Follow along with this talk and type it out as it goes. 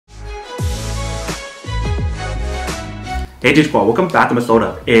Hey G Squad, welcome back to my episode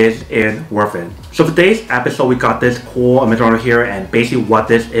of Is It Worth It? So for today's episode, we got this cool meter here, and basically what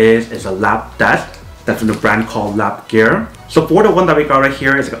this is a lap desk that's from the brand called LapGear. So for the one that we got right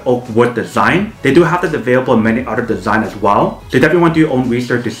here is an oak wood design. They do have this available in many other designs as well. So you definitely want to do your own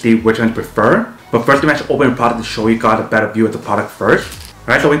research to see which ones prefer. But first, let me actually open the product to show you guys a better view of the product first.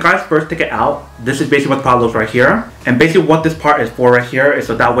 Alright, so when you guys first take it out, this is basically what the product looks right here. And basically what this part is for right here is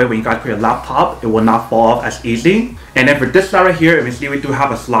so that way when you guys put your laptop, it will not fall off as easy. And then for this side right here, you see we do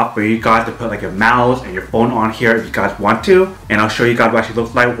have a slot for you guys to put like your mouse and your phone on here if you guys want to. And I'll show you guys what it actually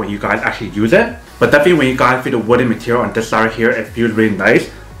looks like when you guys actually use it. But definitely when you guys feel the wooden material on this side right here, it feels really nice.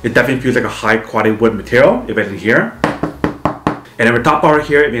 It definitely feels like a high quality wood material, if it's in here. And then the top part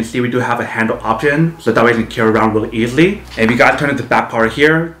here, you can see we do have a handle option, so that way you can carry around really easily. And if you guys turn to the back part right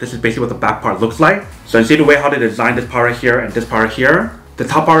here, this is basically what the back part looks like. So you see the way how they designed this part right here and this part right here. The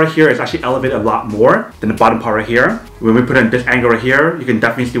top part right here is actually elevated a lot more than the bottom part right here. When we put it in this angle right here, you can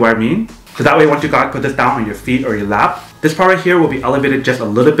definitely see what I mean. So that way once you guys put this down on your feet or your lap, this part right here will be elevated just a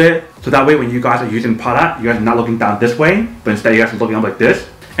little bit. So that way when you guys are using the product, you guys are not looking down this way, but instead you guys are looking up like this.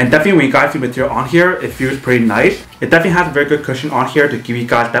 And definitely when you guys feel material on here, it feels pretty nice. It definitely has a very good cushion on here to give you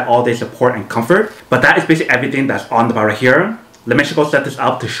guys that all-day support and comfort. But that is basically everything that's on the bar right here. Let me actually go set this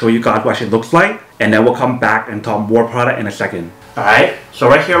up to show you guys what it looks like. And then we'll come back and talk more product in a second. Alright, so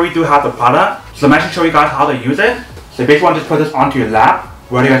right here we do have the product. So let me actually show you guys how to use it. So you basically want to just put this onto your lap.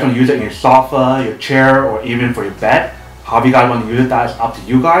 Whether you guys want to use it in your sofa, your chair, or even for your bed. However you guys want to use it, that is up to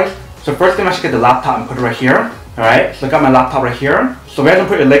you guys. So first thing, I should get the laptop and put it right here. Alright, so I got my laptop right here. So we're going to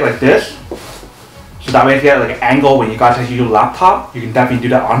put your leg like this. So that way you get like an angle when you guys actually use your laptop. You can definitely do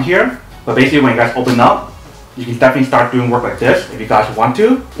that on here. But basically when you guys open up, you can definitely start doing work like this if you guys want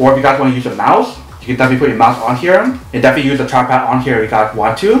to. Or if you guys want to use a mouse, you can definitely put your mouse on here. And definitely use the trackpad on here if you guys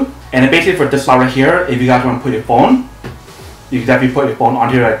want to. And then basically for this slot right here, if you guys want to put your phone, you can definitely put your phone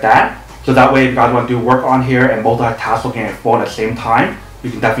on here like that. So that way if you guys want to do work on here and multitask looking at your phone at the same time,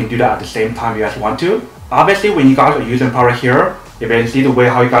 you can definitely do that at the same time if you guys want to. Obviously when you guys are using the power here, if you can see the way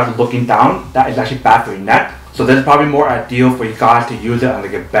how you guys are looking down, that is actually bad for your neck. So this is probably more ideal for you guys to use it on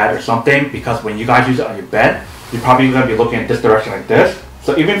like a bed or something, because when you guys use it on your bed, you're probably going to be looking in this direction like this.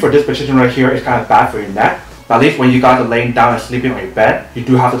 So even for this position right here, it's kind of bad for your neck. But at least when you guys are laying down and sleeping on your bed, you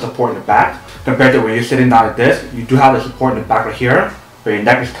do have the support in the back. Compared to when you're sitting down like this, you do have the support in the back right here, where your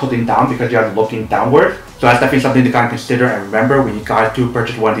neck is tilting down because you're looking downward. So that's definitely something to kind of consider and remember when you guys do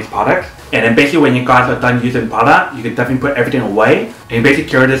purchase one of these products. And then basically when you guys are done using the product, you can definitely put everything away. And you basically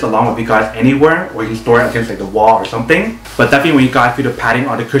carry this along with you guys anywhere, or you can store it against like the wall or something. But definitely when you guys feel the padding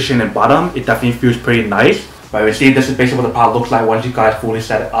on the cushion and bottom, it definitely feels pretty nice. But you see, this is basically what the product looks like once you guys fully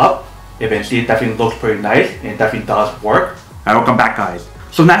set it up. You can see it definitely looks pretty nice, and it definitely does work. Alright, welcome back guys.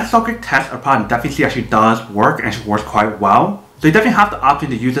 So now so quick test, our product definitely see actually does work, and actually works quite well. So you definitely have the option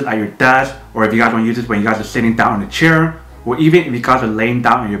to use it at your desk, or if you guys want to use it when you guys are sitting down on a chair, or even if you guys are laying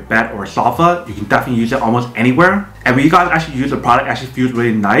down on your bed or a sofa, you can definitely use it almost anywhere. And when you guys actually use the product, it actually feels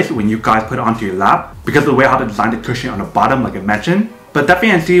really nice when you guys put it onto your lap, because of the way how they designed the cushion on the bottom like I mentioned. But definitely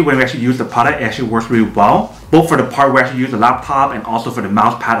you can see when we actually use the product, it actually works really well. Both for the part where we actually use the laptop and also for the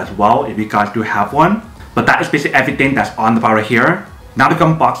mouse pad as well, if you guys do have one. But that is basically everything that's on the product here. Now to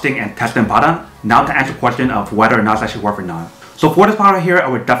come unboxing and testing the product, now to answer the question of whether or not it's actually worth it or not. So for this product here, I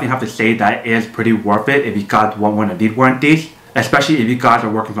would definitely have to say that it is pretty worth it if you guys want one of these warranties. Especially if you guys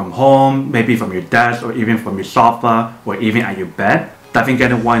are working from home, maybe from your desk or even from your sofa or even at your bed. Definitely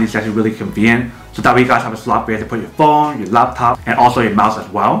getting one is actually really convenient. So that way you guys have a slot where you put your phone, your laptop, and also your mouse as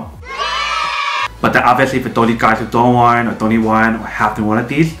well. But then obviously for those of you guys who don't want or don't need one or have to one of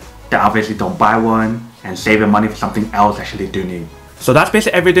these, then obviously don't buy one and save your money for something else actually do need. So that's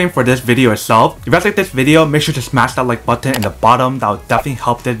basically everything for this video itself. If you guys like this video, make sure to smash that like button in the bottom. That will definitely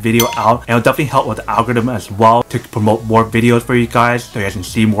help this video out, and it will definitely help with the algorithm as well to promote more videos for you guys, so you guys can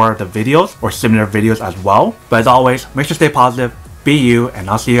see more of the videos or similar videos as well. But as always, make sure to stay positive, be you, and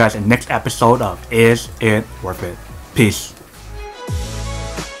I'll see you guys in the next episode of Is It Worth It? Peace.